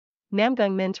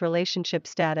Namgoong Min's relationship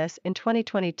status in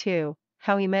 2022,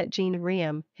 how he met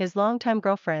Reum, his longtime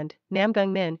girlfriend.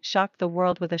 Namgoong Min shocked the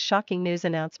world with a shocking news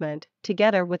announcement.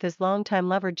 Together with his longtime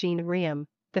lover Reum,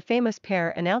 the famous pair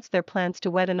announced their plans to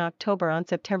wed in October on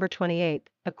September 28,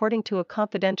 according to a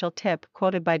confidential tip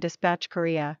quoted by Dispatch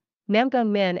Korea. Namgoong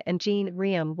Min and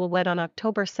Reum will wed on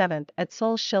October 7 at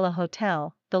Seoul's Shilla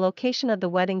Hotel, the location of the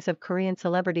weddings of Korean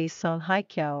celebrities Song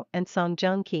Hye-kyo and Song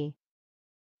Joong-ki.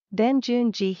 Then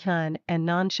Jun Ji-hyun and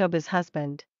Non Shob's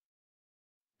husband.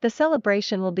 The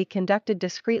celebration will be conducted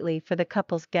discreetly for the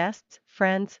couple's guests,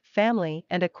 friends, family,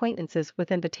 and acquaintances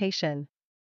with invitation.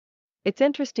 It's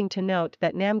interesting to note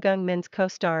that Namgoong Min's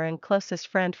co-star and closest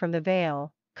friend from The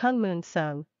Veil, Kang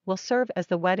Moon-sung, will serve as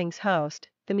the wedding's host.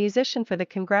 The musician for the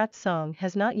congrats song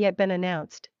has not yet been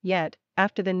announced, yet,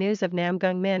 after the news of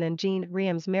Namgoong Min and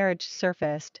Reum's marriage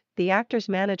surfaced, the actor's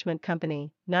management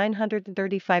company,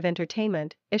 935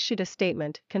 Entertainment, issued a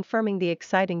statement confirming the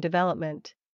exciting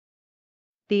development.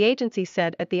 The agency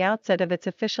said at the outset of its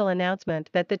official announcement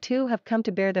that the two have come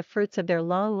to bear the fruits of their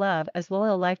long love as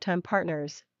loyal lifetime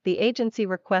partners. The agency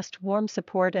requests warm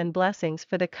support and blessings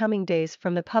for the coming days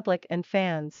from the public and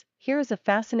fans. Here is a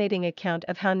fascinating account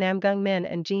of how Namgoong Min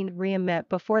and Reum met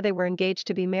before they were engaged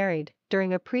to be married.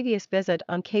 During a previous visit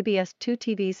on KBS 2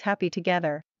 TV's Happy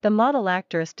Together, the model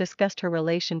actress discussed her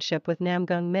relationship with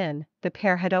Namgoong Min. The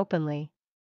pair had openly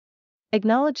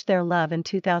acknowledged their love in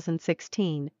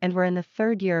 2016 and were in the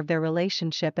third year of their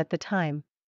relationship at the time.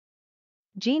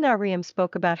 Reum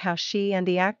spoke about how she and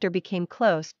the actor became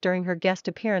close during her guest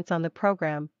appearance on the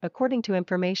program. According to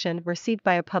information received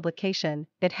by a publication,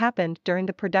 it happened during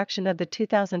the production of the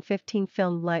 2015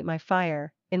 film Light My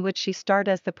Fire, in which she starred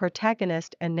as the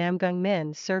protagonist and Namgoong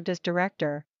Min served as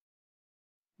director.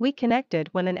 "We connected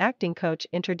when an acting coach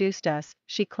introduced us,"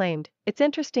 she claimed. "It's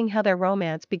interesting how their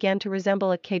romance began to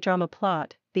resemble a K-drama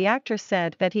plot." The actress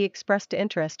said that he expressed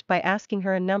interest by asking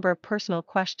her a number of personal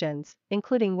questions,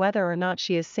 including whether or not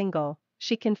she is single.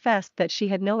 She confessed that she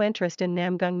had no interest in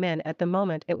Namgoong Min at the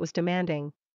moment. It was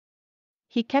demanding.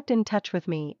 "He kept in touch with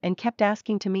me and kept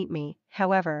asking to meet me."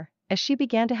 However, as she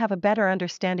began to have a better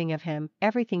understanding of him,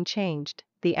 everything changed.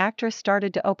 The actress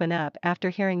started to open up after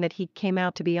hearing that he came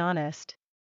out to be honest,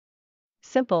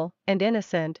 simple, and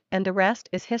innocent, and the rest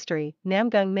is history.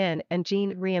 Namgoong Min and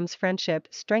Reum's friendship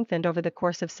strengthened over the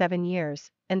course of 7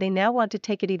 years, and they now want to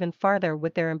take it even farther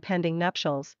with their impending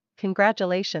nuptials.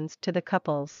 Congratulations to the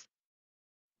couples.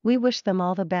 We wish them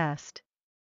all the best.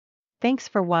 Thanks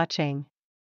for watching.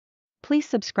 Please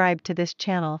subscribe to this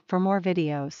channel for more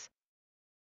videos.